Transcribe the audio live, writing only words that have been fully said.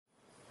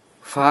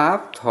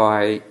Pháp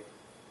thoại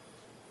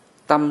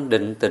Tâm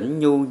Định Tĩnh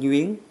Nhu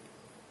Nhuyến,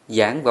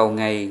 giảng vào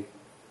ngày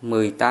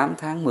 18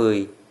 tháng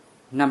 10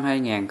 năm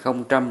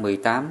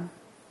 2018.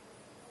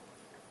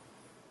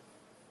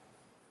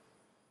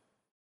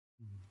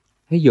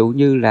 Ví dụ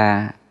như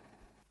là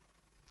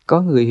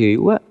có người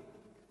hiểu á,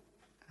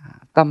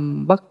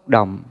 tâm bất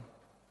động,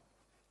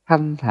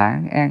 thanh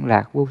thản an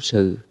lạc vô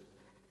sự.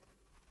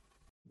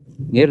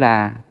 Nghĩa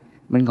là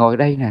mình ngồi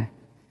đây nè,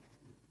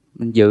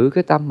 mình giữ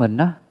cái tâm mình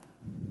đó,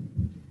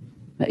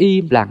 nó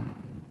im lặng,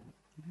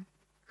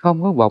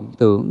 không có vọng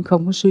tưởng,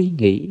 không có suy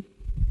nghĩ.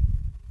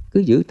 Cứ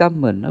giữ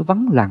tâm mình nó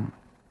vắng lặng,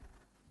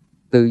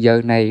 từ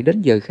giờ này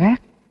đến giờ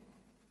khác,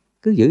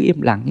 cứ giữ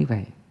im lặng như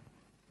vậy.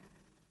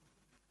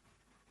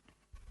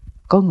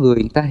 Có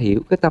người ta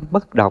hiểu cái tâm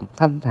bất động,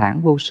 thanh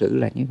thản vô sự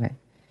là như vậy.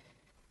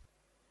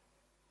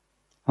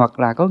 Hoặc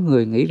là có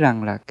người nghĩ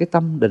rằng là cái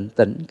tâm định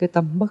tĩnh, cái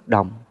tâm bất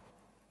động,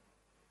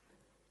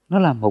 nó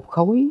là một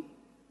khối,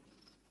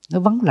 nó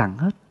vắng lặng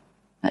hết,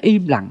 nó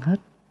im lặng hết.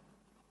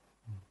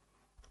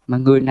 Mà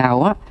người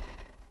nào á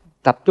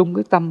tập trung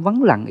cái tâm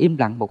vắng lặng, im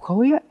lặng một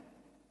khối á,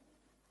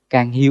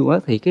 càng nhiều á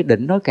thì cái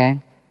định nó càng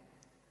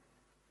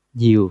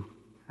nhiều.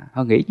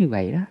 Họ nghĩ như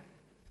vậy đó.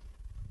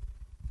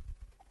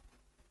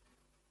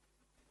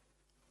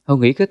 Họ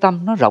nghĩ cái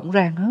tâm nó rộng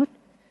rang hết,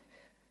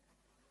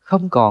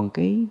 không còn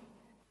cái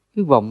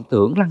vọng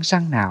tưởng lăng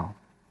xăng nào.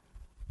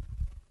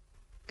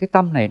 Cái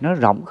tâm này nó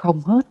rộng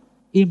không hết,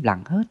 im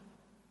lặng hết.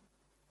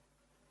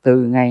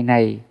 Từ ngày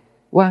này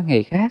qua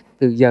ngày khác,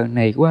 từ giờ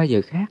này qua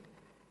giờ khác.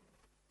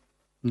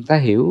 Người ta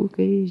hiểu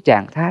cái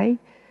trạng thái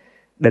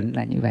định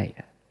là như vậy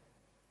đó.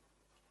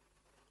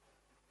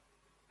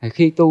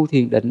 Khi tu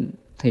thiền định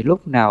thì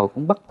lúc nào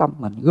cũng bắt tâm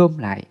mình gom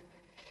lại,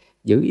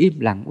 giữ im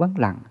lặng, vắng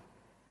lặng,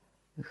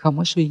 không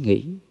có suy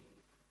nghĩ.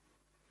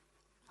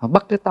 Họ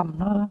bắt cái tâm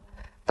nó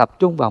tập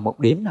trung vào một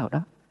điểm nào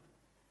đó.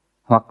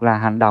 Hoặc là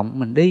hành động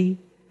mình đi,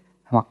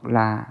 hoặc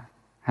là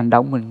hành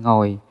động mình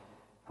ngồi,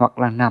 hoặc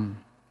là nằm.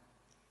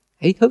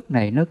 Ý thức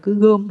này nó cứ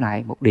gom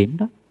lại một điểm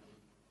đó,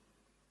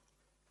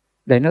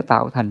 để nó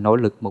tạo thành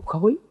nội lực một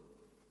khối.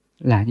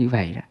 Là như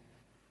vậy đó.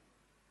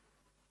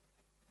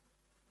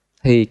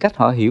 Thì cách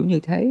họ hiểu như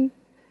thế,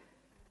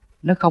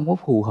 nó không có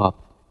phù hợp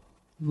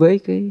với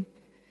cái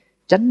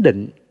chánh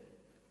định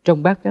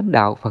trong bát chánh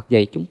đạo Phật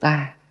dạy chúng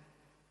ta.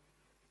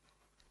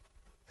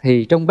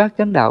 Thì trong bát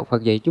chánh đạo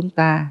Phật dạy chúng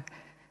ta,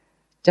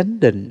 chánh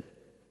định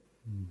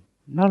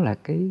nó là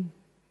cái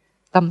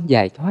tâm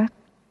giải thoát,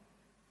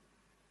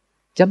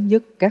 chấm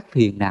dứt các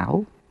phiền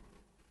não.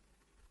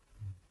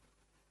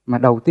 Mà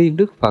đầu tiên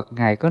Đức Phật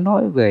Ngài có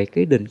nói về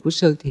cái định của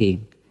sơ thiền.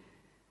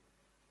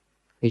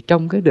 Thì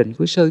trong cái định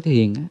của sơ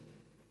thiền á,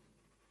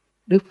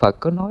 Đức Phật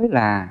có nói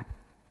là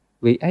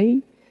vị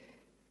ấy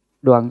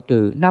đoạn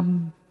trừ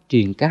 5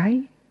 triền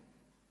cái: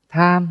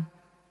 tham,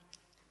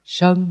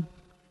 sân,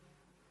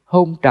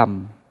 hôn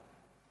trầm,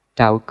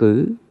 trạo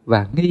cử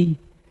và nghi.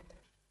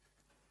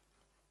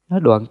 Nó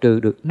đoạn trừ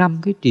được 5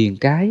 cái triền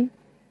cái: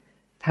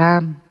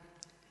 tham,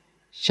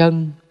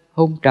 sân,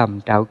 hôn trầm,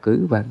 trạo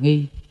cử và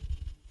nghi.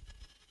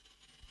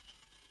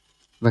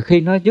 Và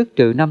khi nó dứt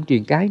trừ 5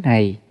 triền cái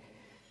này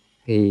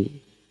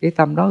thì cái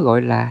tâm đó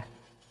gọi là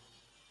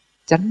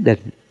chánh định.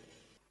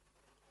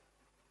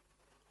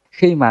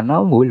 Khi mà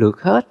nó muội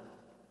lược hết,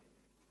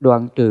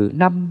 đoạn trừ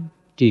 5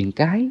 triền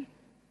cái: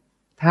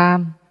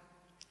 tham,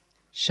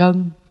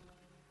 sân,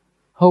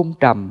 hôn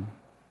trầm,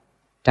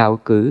 trạo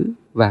cử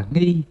và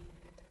nghi.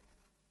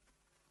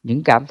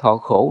 Những cảm thọ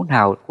khổ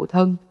nào của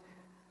thân,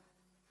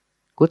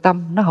 của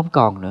tâm nó không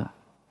còn nữa.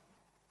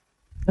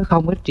 Nó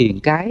không có triền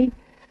cái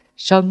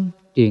sân,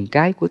 triền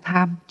cái của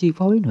tham chi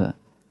phối nữa.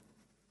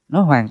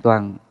 Nó hoàn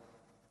toàn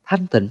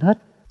thanh tịnh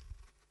hết.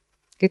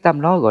 Cái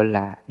tâm đó gọi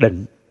là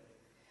định.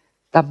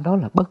 Tâm đó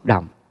là bất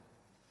động.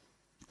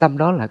 Tâm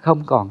đó là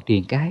không còn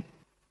triền cái.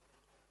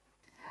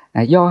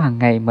 Do hàng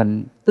ngày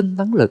mình tinh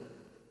tấn lực,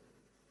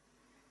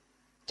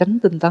 tránh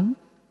tinh tấn,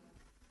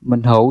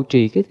 mình hộ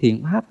trì cái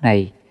thiện pháp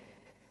này,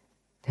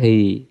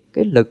 thì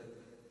cái lực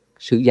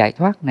sự giải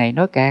thoát này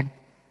nó càng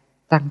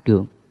tăng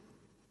trưởng,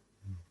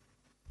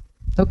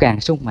 nó càng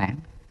sung mãn.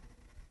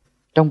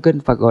 Trong kinh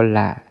Phật gọi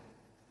là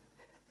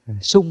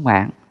sung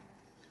mãn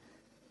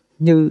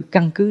như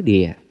căn cứ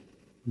địa.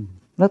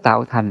 Nó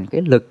tạo thành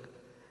cái lực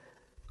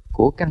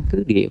của căn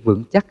cứ địa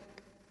vững chắc.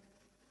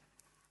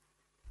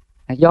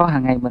 Do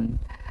hàng ngày mình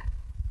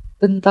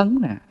tinh tấn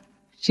nè,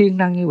 siêng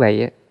năng như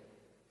vậy,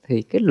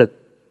 thì cái lực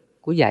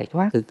của giải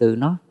thoát từ từ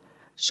nó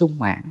sung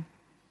mãn.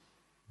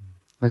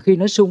 Và khi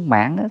nó sung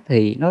mãn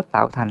thì nó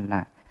tạo thành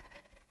là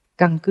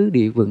căn cứ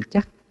địa vững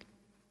chắc.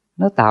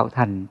 Nó tạo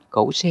thành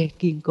cỗ xe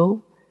kiên cố.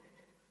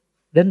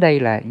 Đến đây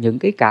là những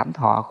cái cảm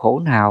thọ khổ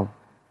nào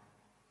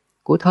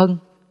của thân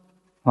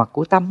hoặc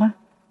của tâm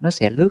nó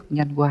sẽ lướt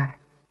nhanh qua.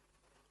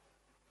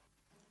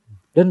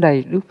 Đến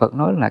đây Đức Phật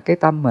nói là cái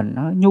tâm mình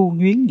nó nhu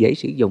nhuyến, dễ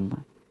sử dụng.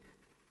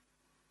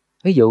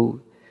 Ví dụ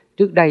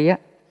trước đây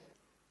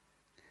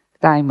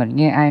tai mình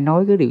nghe ai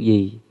nói cái điều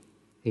gì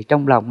thì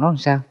trong lòng nó làm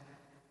sao?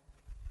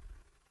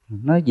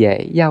 Nó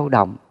dễ dao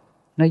động,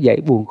 nó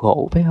dễ buồn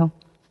khổ, phải không?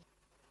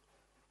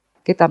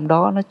 cái tâm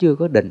đó nó chưa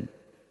có định,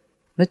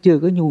 nó chưa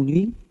có nhu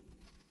nhuyến.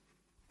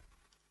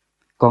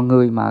 Còn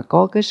người mà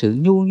có cái sự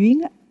nhu nhuyến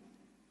á,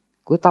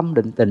 của tâm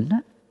định tĩnh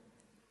á,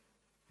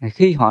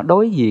 khi họ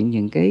đối diện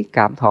những cái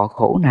cảm thọ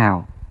khổ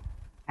nào,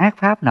 ác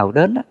pháp nào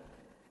đến á,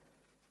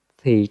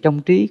 thì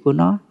trong trí của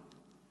nó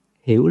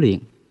hiểu liền,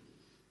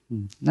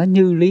 nó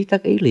như lý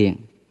tác ý liền.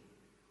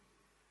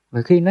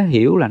 Và khi nó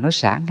hiểu là nó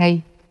xả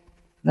ngay,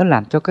 nó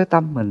làm cho cái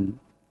tâm mình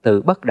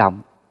tự bất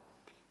động,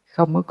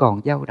 không có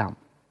còn dao động.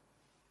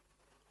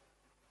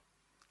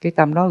 Cái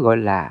tâm đó gọi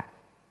là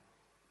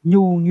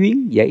nhu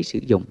nhuyến dễ sử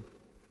dụng.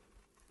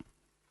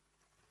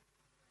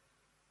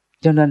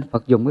 Cho nên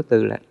Phật dùng cái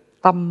từ là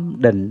tâm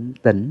định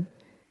tĩnh,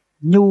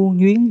 nhu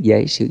nhuyến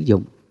dễ sử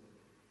dụng.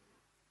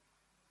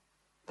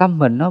 Tâm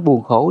mình nó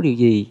buồn khổ điều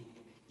gì,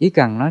 chỉ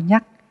cần nó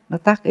nhắc, nó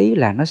tác ý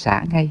là nó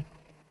xả ngay.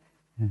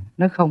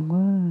 Nó không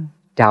có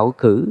trạo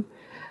cử,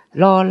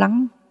 lo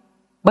lắng,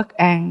 bất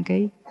an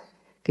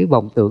cái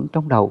vọng tưởng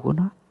trong đầu của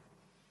nó.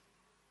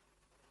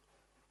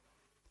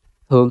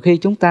 Thường khi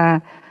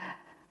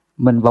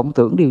mình vọng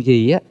tưởng điều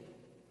gì á,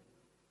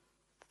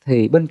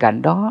 thì bên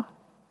cạnh đó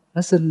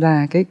nó sinh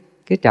ra cái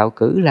trạo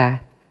cử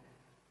là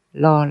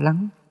lo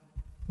lắng,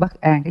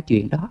 bất an cái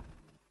chuyện đó.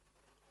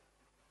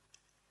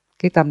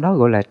 Cái tâm đó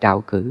gọi là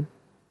trạo cử.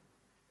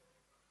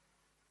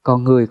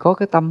 Còn người có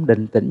cái tâm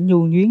định tĩnh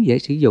nhu nhuyến dễ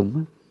sử dụng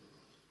á,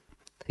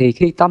 thì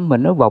khi tâm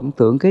mình nó vọng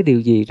tưởng cái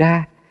điều gì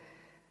ra,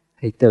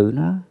 thì tự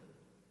nó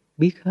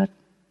biết hết,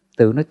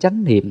 tự nó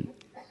chánh niệm,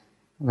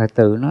 và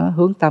tự nó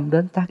hướng tâm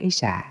đến tác ý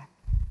xả.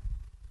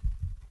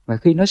 Và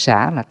khi nó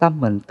xả là tâm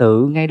mình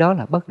tự ngay đó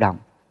là bất động,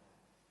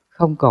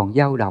 không còn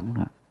dao động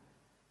nữa.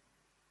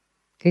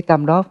 Cái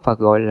tâm đó Phật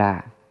gọi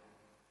là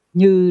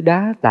như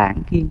đá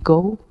tảng kiên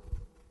cố,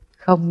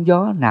 không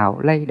gió nào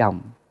lay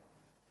động,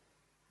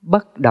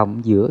 bất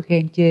động giữa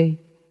khen chê,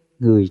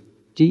 người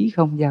trí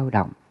không dao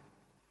động.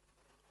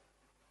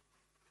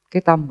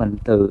 Cái tâm mình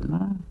tự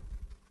nó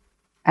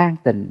an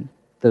tịnh,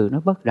 tự nó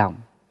bất động.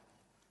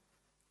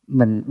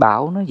 Mình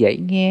bảo nó dễ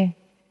nghe,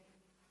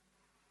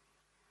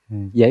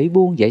 dễ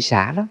buông dễ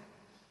xả lắm.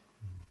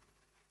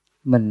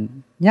 Mình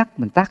nhắc,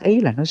 mình tác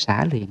ý là nó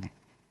xả liền.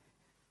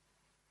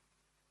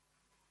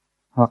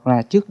 Hoặc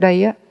là trước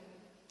đây á,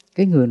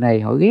 cái người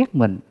này họ ghét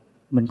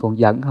mình còn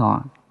giận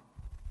họ.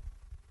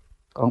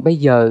 Còn bây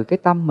giờ cái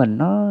tâm mình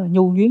nó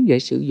nhu nhuyến dễ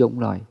sử dụng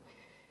rồi.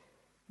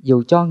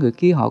 Dù cho người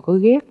kia họ có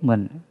ghét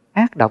mình,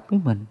 ác độc với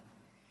mình,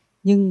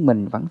 nhưng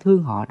mình vẫn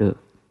thương họ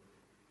được,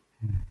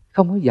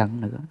 không có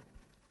giận nữa.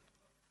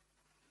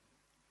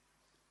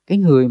 Cái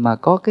người mà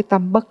có cái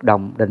tâm bất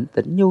động, định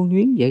tĩnh nhu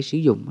nhuyến dễ sử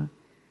dụng á,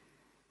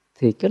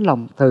 thì cái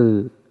lòng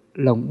từ,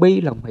 lòng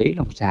bi, lòng hỷ,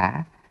 lòng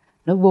xả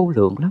nó vô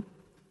lượng lắm.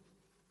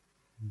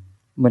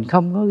 Mình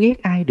không có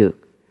ghét ai được,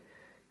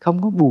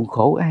 không có buồn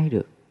khổ ai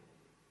được.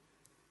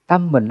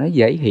 Tâm mình nó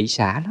dễ hỷ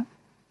xả lắm.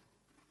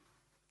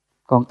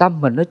 Còn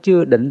tâm mình nó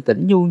chưa định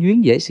tĩnh nhu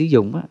nhuyến dễ sử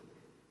dụng á,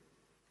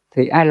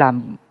 thì ai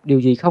làm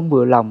điều gì không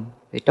vừa lòng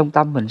thì trong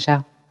tâm mình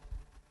sao?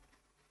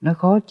 Nó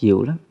khó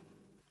chịu lắm.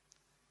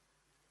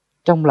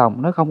 Trong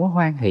lòng nó không có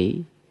hoan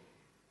hỷ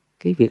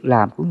cái việc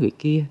làm của người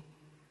kia,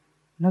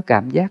 nó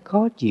cảm giác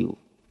khó chịu.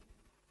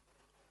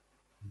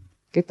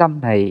 Cái tâm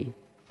này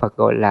Phật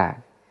gọi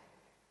là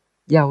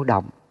dao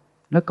động,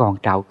 nó còn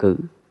trạo cử.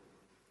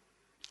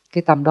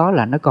 Cái tâm đó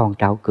là nó còn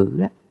trạo cử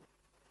á,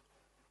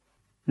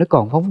 nó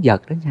còn phóng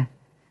dật đó nha.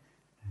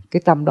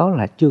 Cái tâm đó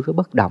là chưa có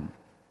bất động.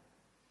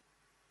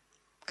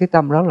 Cái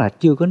tâm đó là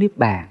chưa có niết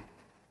bàn.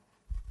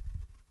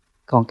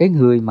 Còn cái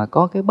người mà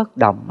có cái bất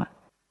động á,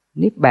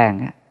 niết bàn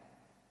á,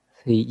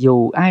 thì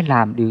dù ai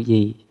làm điều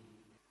gì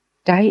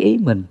trái ý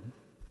mình,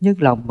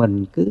 nhưng lòng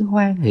mình cứ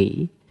hoan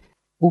hỷ,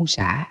 buông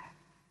xả.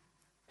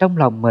 Trong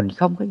lòng mình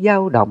không có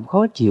dao động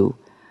khó chịu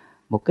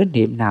một cái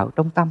niệm nào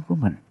trong tâm của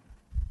mình.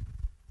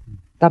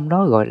 Tâm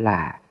đó gọi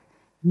là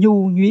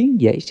nhu nhuyến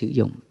dễ sử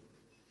dụng.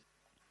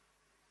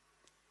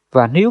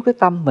 Và nếu cái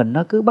tâm mình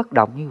nó cứ bất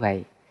động như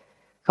vậy,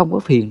 không có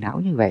phiền não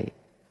như vậy,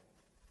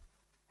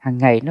 hàng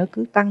ngày nó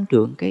cứ tăng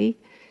trưởng cái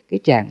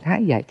trạng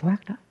thái giải thoát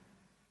đó,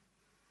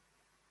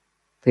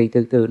 thì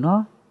từ từ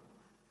nó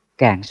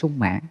càng sung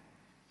mãn.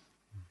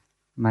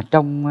 Mà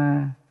trong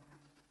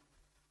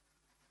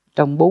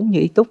 4 như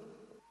ý túc,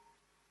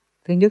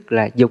 thứ nhất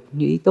là dục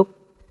như ý túc,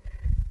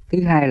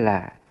 thứ hai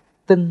là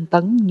tinh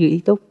tấn như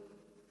ý túc,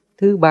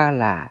 thứ ba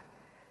là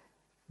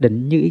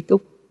định như ý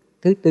túc,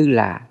 thứ tư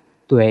là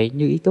tuệ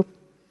như ý túc.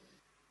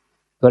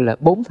 Gọi là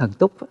 4 thần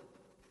túc,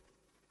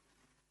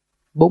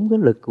 4 cái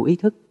lực của ý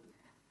thức.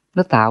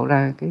 Nó tạo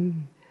ra cái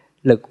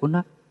lực của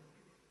nó.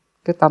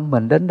 Cái tâm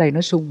mình đến đây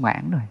nó sung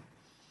mãn rồi.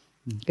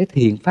 Cái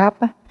thiền pháp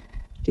á,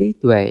 trí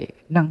tuệ,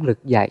 năng lực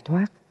giải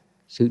thoát,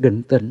 sự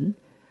định tĩnh,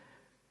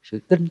 sự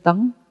tinh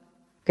tấn,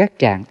 các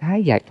trạng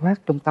thái giải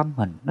thoát trong tâm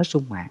mình nó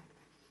sung mãn.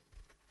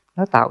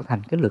 Nó tạo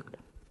thành cái lực.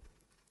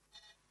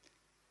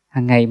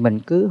 Hàng ngày mình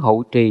cứ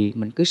hộ trì,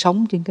 mình cứ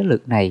sống trên cái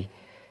lực này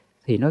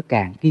thì nó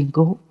càng kiên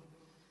cố.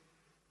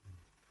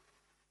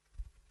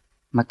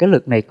 Mà cái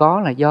lực này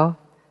có là do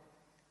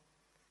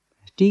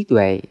trí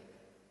tuệ,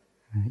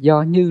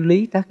 do như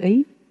lý tác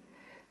ý,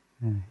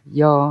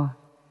 Do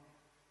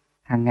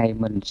hàng ngày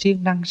mình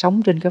siêng năng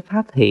sống trên cái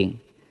pháp thiện,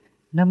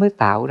 nó mới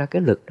tạo ra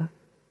cái lực đó.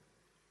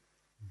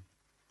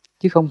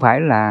 Chứ không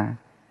phải là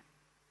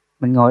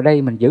mình ngồi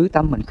đây mình giữ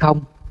tâm mình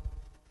không,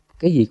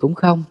 cái gì cũng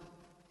không,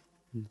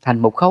 thành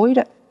một khối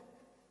đó.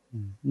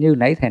 Như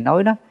nãy thầy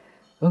nói đó,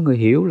 có người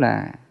hiểu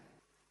là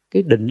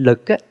cái định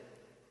lực á,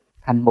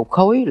 thành một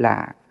khối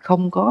là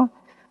không có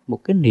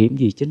một cái niệm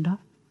gì trên đó.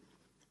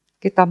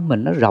 Cái tâm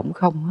mình nó rỗng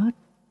không hết,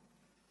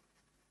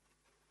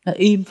 nó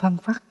im phăng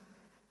phắc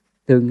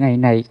từ ngày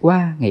này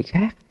qua ngày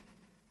khác.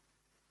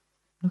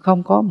 Nó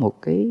không có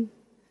một cái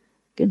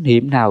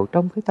niệm nào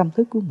trong cái tâm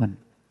thức của mình.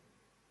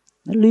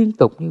 Nó liên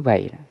tục như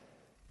vậy.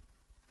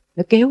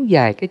 Nó kéo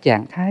dài cái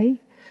trạng thái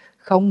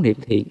không niệm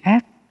thiện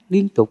ác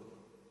liên tục.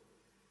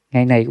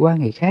 Ngày này qua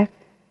ngày khác,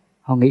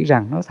 họ nghĩ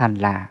rằng nó thành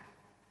là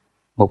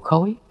một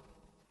khối.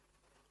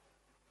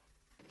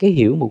 Cái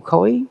hiểu một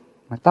khối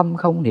mà tâm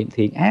không niệm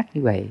thiện ác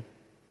như vậy,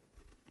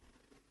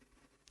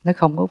 nó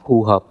không có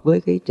phù hợp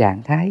với cái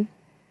trạng thái,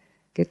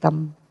 cái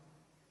tâm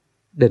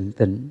định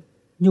tĩnh,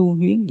 nhu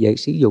nhuyến dễ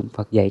sử dụng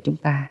Phật dạy chúng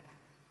ta.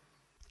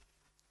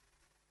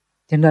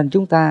 Cho nên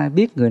chúng ta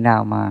biết người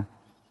nào mà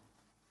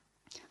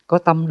có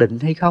tâm định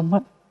hay không á,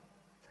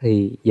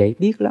 thì dễ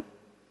biết lắm.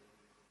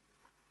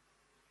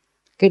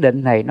 Cái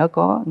định này nó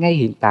có ngay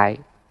hiện tại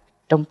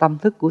trong tâm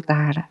thức của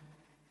ta đó.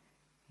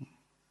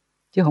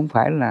 Chứ không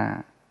phải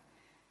là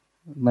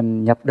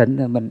mình nhập định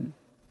rồi mình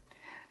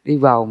đi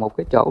vào một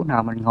cái chỗ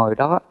nào mình ngồi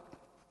đó.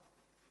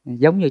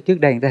 Giống như trước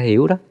đây người ta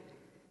hiểu đó,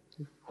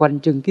 khoanh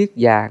chân kiết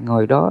già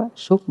ngồi đó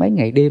suốt mấy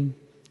ngày đêm,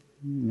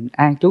 mình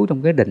an trú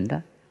trong cái định đó.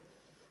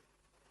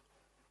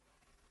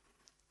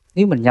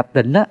 Nếu mình nhập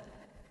định á,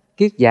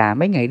 kiết già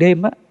mấy ngày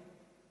đêm á,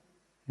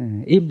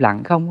 im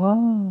lặng không có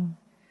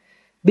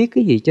biết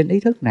cái gì trên ý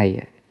thức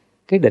này,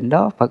 cái định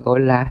đó Phật gọi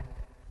là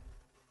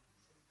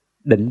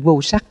định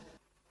vô sắc.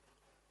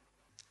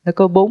 Nó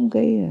có 4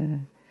 cái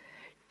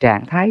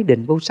trạng thái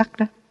định vô sắc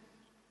đó.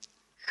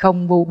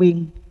 Không vô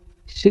biên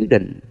xứ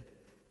định,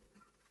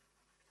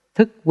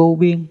 thức vô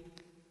biên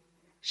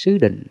xứ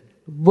định,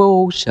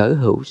 vô sở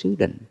hữu xứ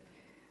định,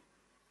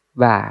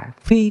 và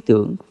phi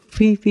tưởng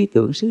phi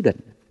tưởng xứ định.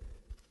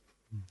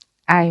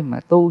 Ai mà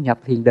tu nhập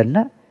thiền định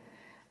á,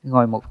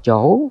 ngồi một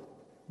chỗ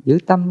giữ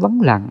tâm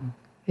vắng lặng,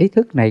 ý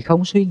thức này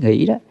không suy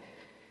nghĩ đó,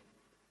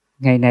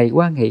 ngày này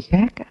qua ngày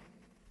khác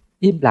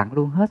im lặng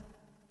luôn hết,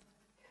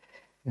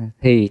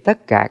 thì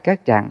tất cả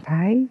các trạng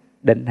thái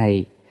định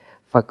này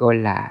Phật gọi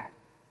là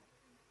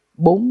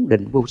 4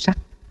 định vô sắc.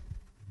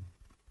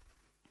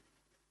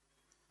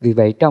 Vì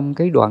vậy trong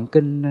cái đoạn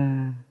kinh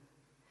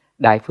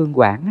Đại Phương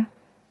Quảng á,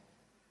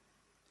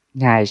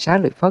 Ngài Xá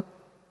Lợi Phất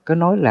có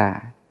nói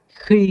là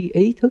khi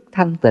ý thức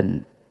thanh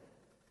tịnh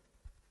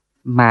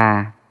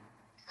mà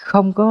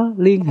không có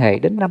liên hệ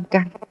đến 5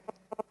 căn,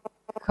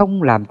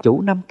 không làm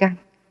chủ 5 căn,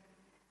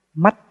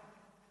 mắt,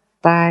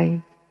 tai,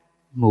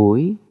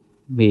 mũi,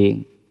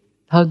 miệng,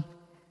 thân,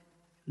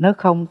 nó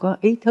không có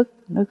ý thức,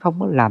 nó không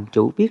có làm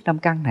chủ biết 5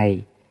 căn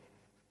này,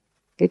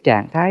 cái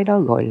trạng thái đó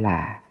gọi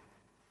là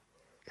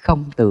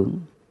không tưởng.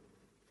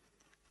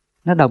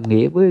 Nó đồng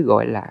nghĩa với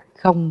gọi là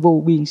không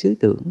vô biên xứ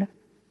tưởng đó.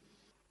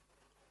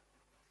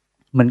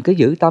 Mình cứ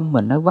giữ tâm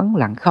mình nó vắng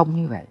lặng không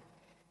như vậy,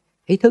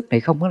 ý thức này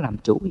không có làm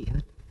chủ gì hết.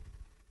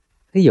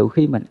 Ví dụ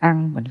khi mình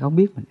ăn, mình không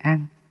biết mình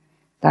ăn,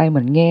 tai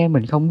mình nghe,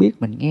 mình không biết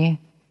mình nghe,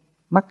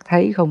 mắt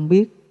thấy không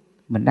biết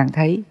mình đang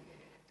thấy,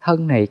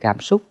 thân này cảm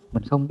xúc,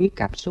 mình không biết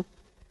cảm xúc.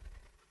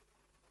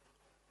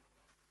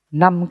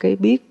 5 cái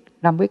biết,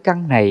 5 cái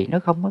căn này nó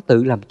không có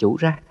tự làm chủ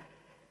ra,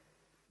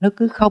 nó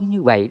cứ không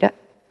như vậy đó,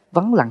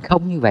 vắng lặng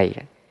không như vậy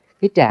đó.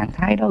 Cái trạng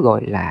thái đó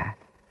gọi là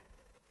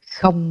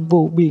không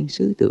vô biên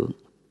xứ tưởng.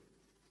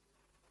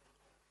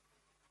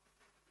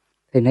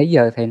 Thì nãy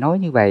giờ thầy nói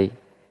như vậy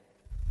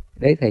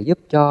để thầy giúp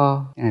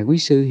cho quý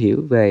sư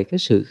hiểu về cái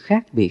sự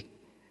khác biệt,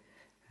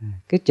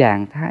 cái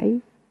trạng thái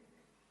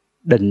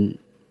định,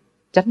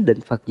 chánh định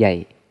Phật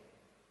dạy,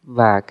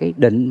 và cái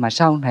định mà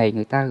sau này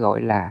người ta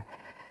gọi là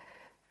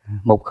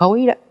một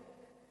khối đó,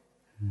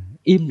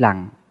 im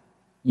lặng,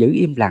 giữ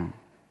im lặng.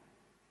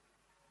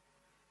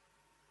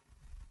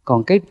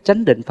 Còn cái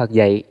chánh định Phật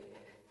dạy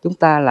chúng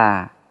ta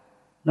là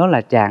nó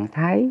là trạng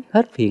thái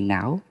hết phiền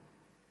não,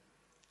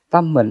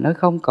 tâm mình nó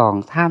không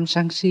còn tham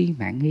sân si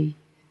mạn nghi.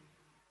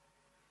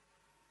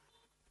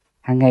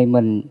 Hàng ngày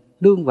mình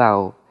nương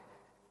vào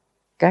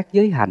các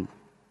giới hạnh,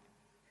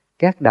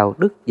 các đạo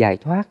đức giải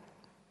thoát.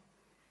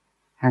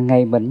 Hàng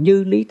ngày mình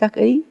như lý tác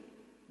ý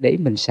để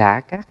mình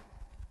xả các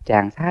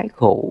trạng thái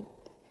khổ,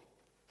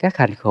 các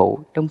hành khổ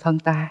trong thân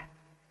ta.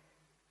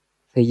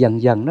 Thì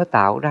dần dần nó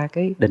tạo ra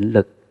cái định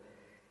lực,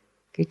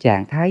 cái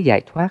trạng thái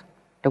giải thoát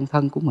trong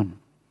thân của mình.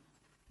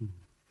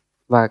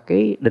 Và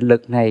cái định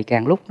lực này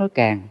càng lúc nó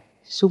càng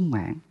sung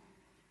mãn,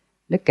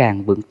 nó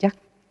càng vững chắc,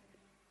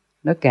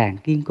 nó càng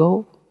kiên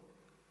cố.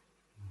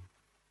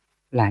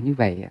 Là như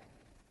vậy.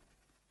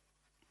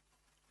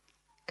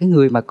 Cái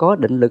người mà có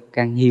định lực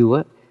càng nhiều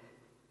á,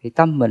 thì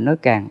tâm mình nó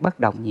càng bất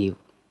động nhiều.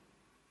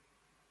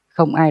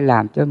 Không ai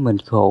làm cho mình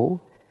khổ,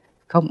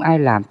 không ai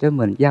làm cho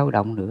mình dao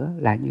động nữa,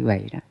 là như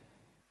vậy đó.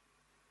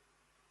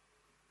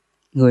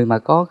 Người mà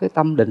có cái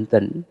tâm định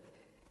tĩnh,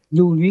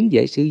 nhu nhuyến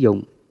dễ sử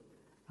dụng,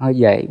 họ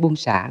dễ buông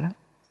xả lắm.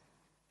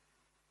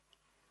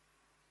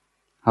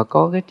 Họ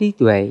có cái trí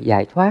tuệ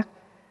giải thoát,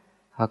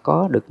 họ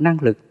có được năng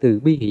lực từ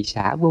bi hỷ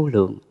xả vô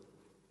lượng.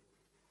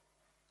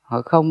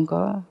 Họ không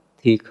có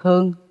thiệt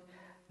hơn,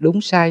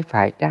 đúng sai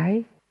phải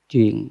trái,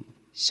 chuyện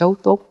xấu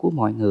tốt của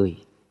mọi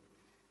người.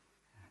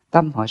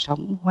 Tâm họ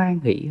sống hoan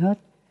hỷ hết,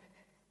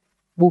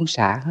 buông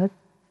xả hết,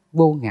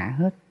 vô ngã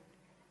hết.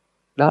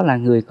 Đó là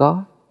người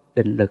có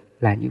định lực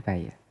là như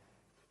vậy.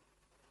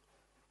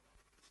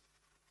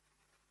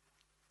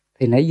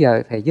 Thì nãy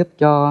giờ thầy giúp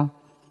cho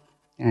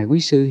quý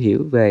sư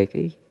hiểu về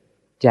cái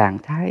trạng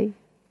thái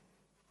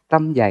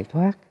tâm giải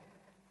thoát,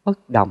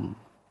 bất động,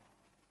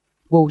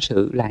 vô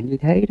sự là như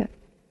thế đó.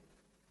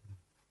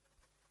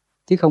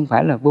 Chứ không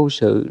phải là vô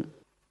sự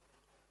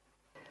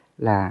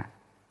là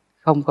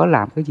không có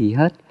làm cái gì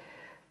hết,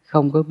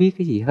 không có biết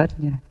cái gì hết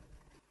nha.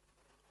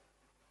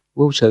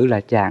 Vô sự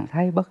là trạng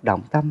thái bất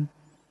động tâm,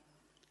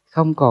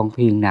 không còn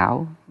phiền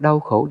não, đau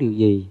khổ điều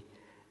gì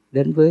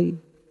đến với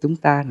chúng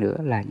ta nữa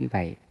là như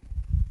vậy.